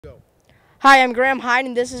Hi, I'm Graham Hyde,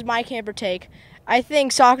 and this is my camper take. I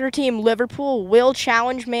think soccer team Liverpool will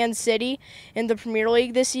challenge Man City in the Premier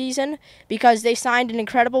League this season because they signed an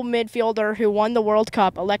incredible midfielder who won the World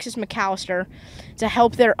Cup, Alexis McAllister, to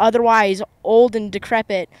help their otherwise old and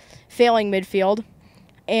decrepit failing midfield.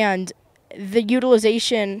 And the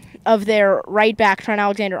utilization of their right back, Trent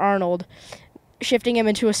Alexander-Arnold, shifting him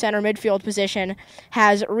into a center midfield position,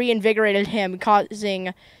 has reinvigorated him,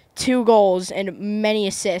 causing 2 goals and many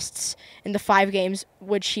assists in the 5 games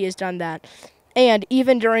which he has done that. And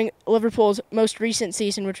even during Liverpool's most recent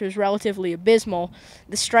season, which was relatively abysmal,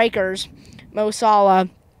 the strikers, Mo Salah,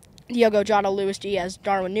 Diogo Jota, Luis Diaz,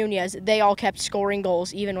 Darwin Nunez, they all kept scoring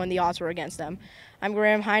goals even when the odds were against them. I'm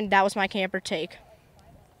Graham Hine. That was my camper take.